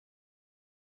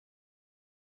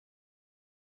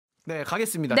네,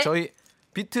 가겠습니다. 네. 저희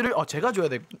비트를 제가 줘야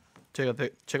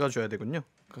줘야 되군요.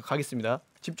 가겠습니다.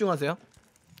 집중하세요.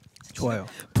 좋아요.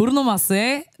 브루노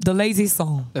마스의 The Lazy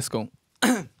Song. Let's go.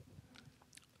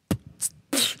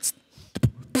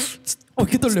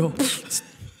 이렇게 떨려.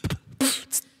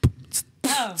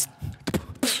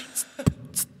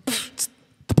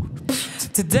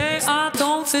 Today I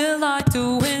don't feel like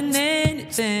doing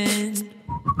anything.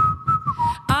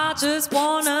 I just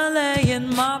wanna lay in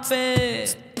my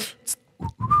bed.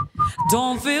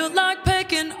 Don't feel like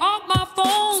picking up my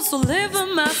phone, so leave a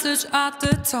message at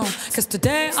the tone. Cause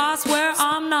today I swear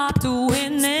I'm not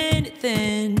doing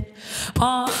anything.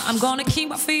 I'm gonna keep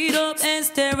my feet up and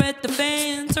stare at the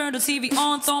fan. Turn the TV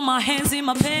on, throw my hands in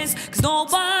my pants. Cause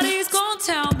nobody's gonna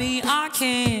tell me I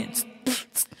can't.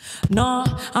 No,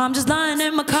 I'm just lying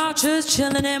in my couch, just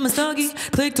chilling in my Snuggie.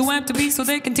 Click to empty beat so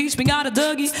they can teach me how to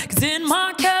Dougie. Cause in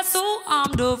my castle,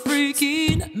 I'm the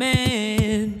freaking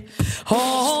man.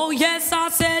 Oh, yes, I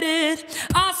said it,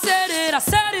 I said it, I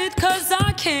said it cause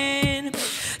I can.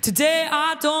 Today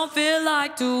I don't feel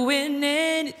like doing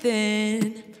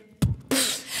anything.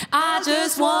 I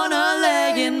just wanna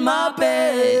lay in my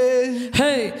bed.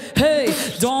 Hey, hey,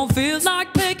 don't feel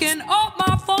like picking up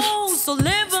my phone, so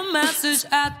leave a message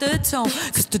at the tone.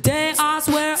 Cause today I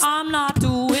swear I'm not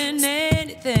doing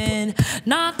anything,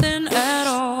 nothing at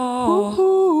all.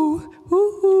 Ooh,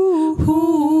 ooh,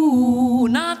 ooh,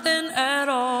 nothing at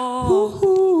all.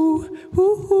 Ooh,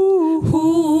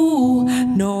 ooh,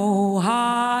 no,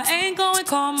 I ain't going to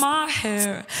comb my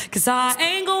hair, cause I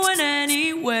ain't going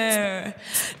anywhere.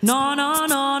 No, no,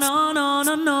 no, no, no,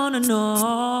 no, no, no,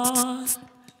 no.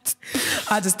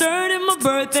 I just turn in my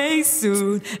birthday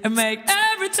suit and make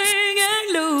everything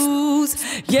hang loose.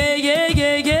 Yeah, yeah,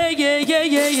 yeah, yeah, yeah, yeah,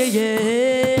 yeah, yeah,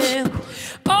 yeah.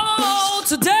 Oh,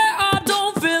 today I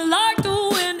don't feel like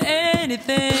doing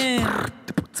anything.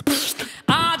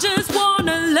 I just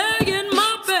wanna lay in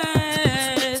my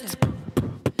bed.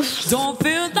 Don't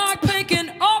feel like picking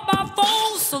up my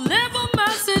phone, so leave a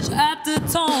message at the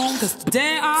tone. Cause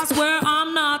today I